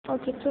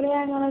Okay, today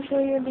I'm going to show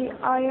you the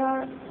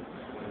IR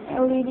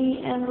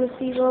LED and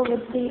receiver with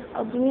the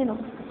arduino.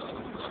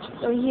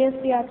 So here's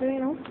the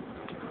arduino,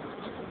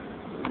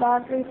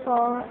 battery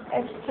for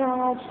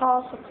external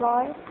power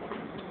supply,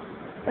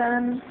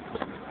 then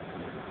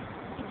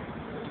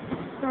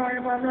sorry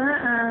about that,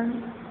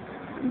 and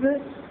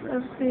this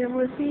is the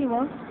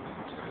receiver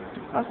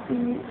of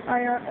the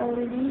IR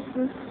LED.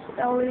 This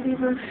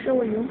LED will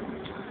show you.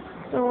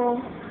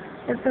 So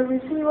if the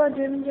receiver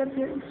didn't get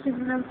the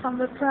signal from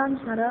the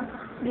transmitter,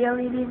 the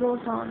LED goes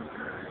on.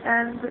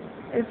 And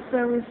if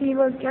the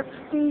receiver gets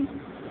the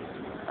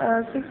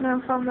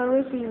signal from the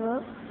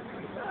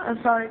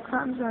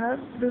transmitter,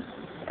 this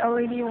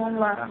LED won't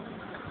light up.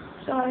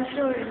 So I'll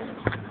show you.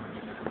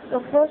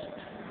 So first,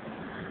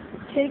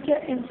 take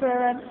your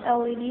infrared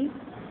LED,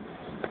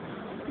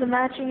 the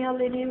matching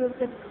LED with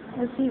the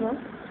receiver,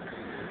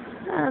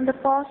 and the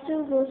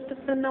positive goes to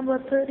pin number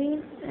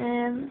 13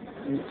 and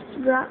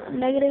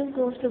negative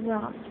goes to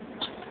ground.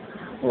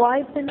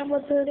 Why pin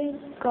number 13?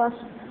 Because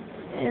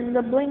in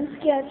the blink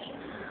sketch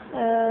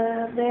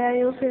they are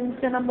using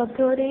pin number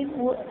 13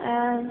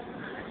 and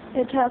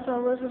it has a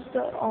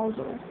resistor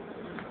also.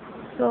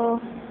 So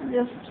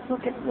just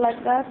look it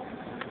like that.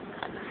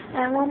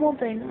 And one more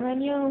thing,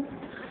 when you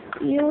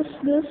use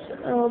this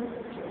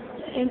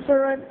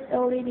infrared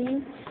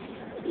LED,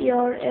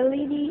 your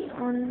LED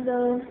on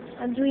the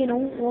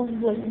arduino won't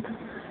blink.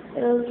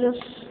 It will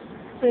just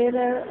stay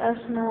there as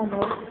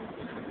normal.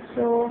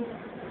 So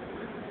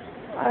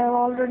I have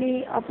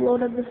already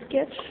uploaded the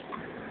sketch.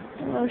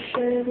 I'll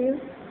share it with you.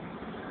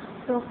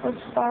 So first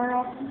fire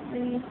up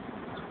the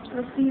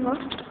receiver.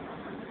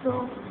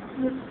 So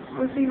this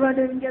receiver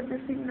didn't get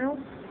the signal,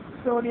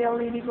 so the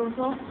LED goes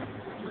off.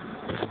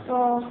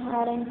 So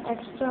adding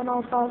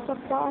external power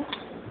supply.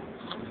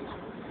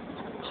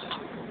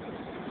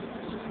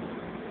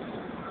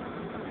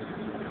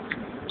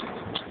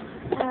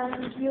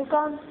 And you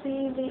can't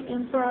see the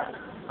infrared.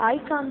 I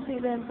can't see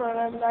the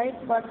infrared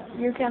light, but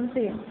you can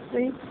see it.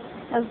 See,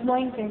 it's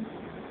blinking.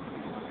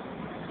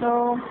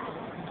 So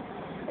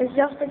it's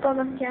just because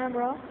of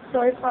camera.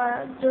 So if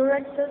I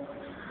direct it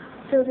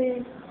to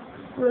the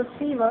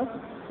receiver,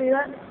 see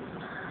that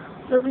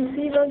the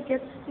receiver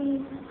gets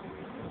the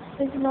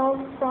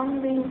signal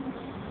from the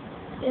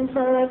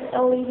infrared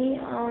LED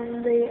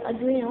on the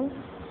arduino,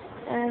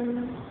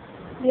 and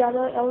the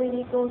other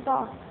LED goes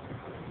off.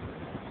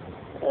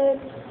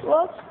 It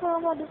works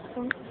from a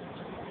distance.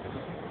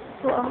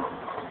 So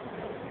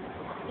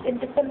it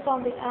depends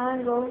on the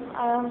angle.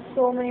 I have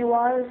so many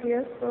wires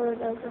here, so it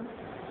doesn't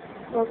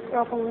work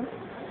properly.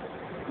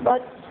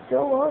 But it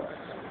still works.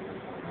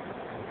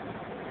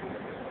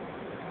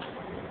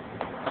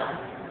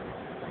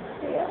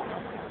 Yeah.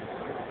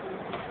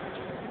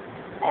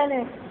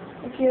 And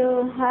if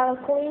you have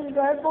a clean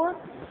breadboard,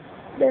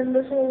 then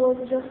this will work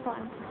just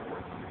fine.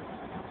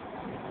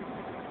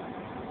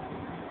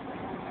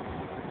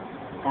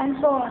 Thanks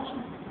for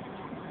watching.